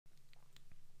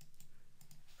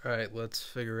All right, let's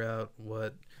figure out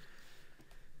what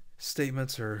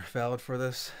statements are valid for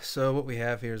this. So what we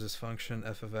have here is this function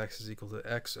f of x is equal to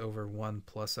x over 1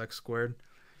 plus x squared.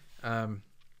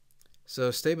 So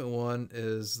statement 1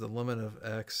 is the limit of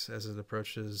x as it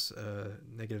approaches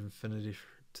negative infinity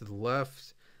to the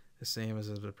left, the same as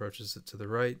it approaches it to the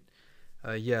right.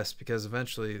 Yes, because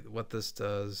eventually what this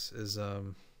does is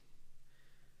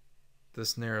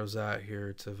this narrows out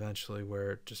here to eventually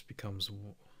where it just becomes...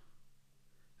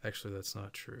 Actually, that's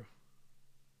not true.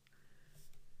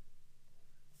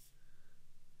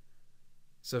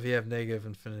 So if you have negative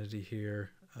infinity here,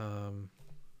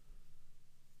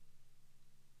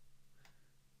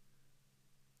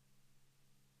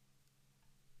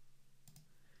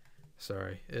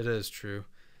 sorry, it is true.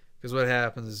 Because what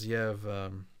happens is you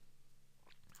have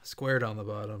squared on the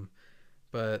bottom,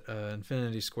 but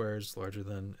infinity squared is larger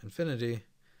than infinity.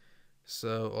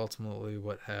 So ultimately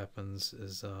what happens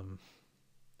is,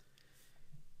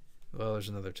 well, there's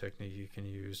another technique you can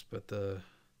use, but the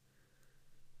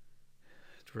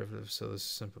derivative, so this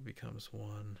simply becomes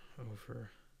 1 over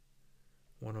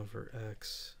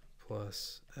x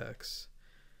plus x.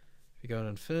 If you go to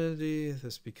infinity,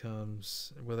 this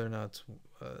becomes, whether or not it's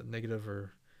negative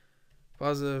or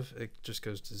positive, it just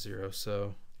goes to 0.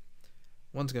 So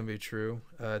 1's going to be true.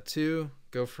 2,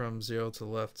 go from 0 to the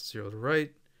left, 0 to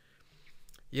right.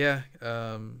 Yeah,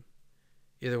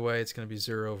 either way, it's going to be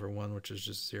 0 over 1, which is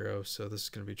just 0. So this is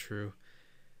going to be true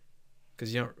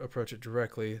because you don't approach it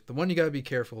directly. The one you got to be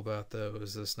careful about, though,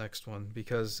 is this next one,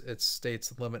 because it states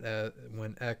the limit at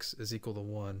when x is equal to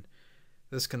 1.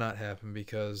 This cannot happen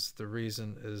because the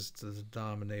reason is the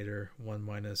denominator 1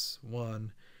 minus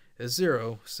 1 is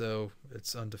 0, so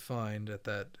it's undefined at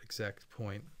that exact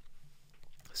point.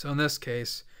 So in this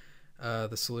case, the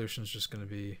solution is just going to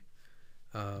be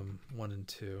 1 and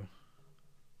 2.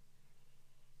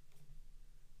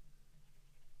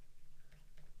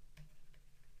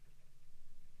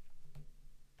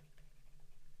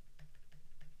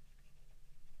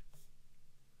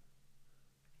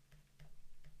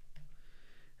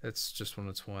 It's just when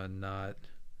it's 1, not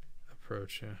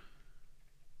approaching.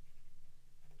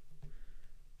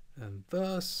 And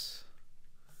thus,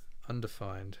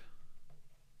 undefined.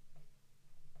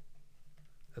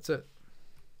 That's it.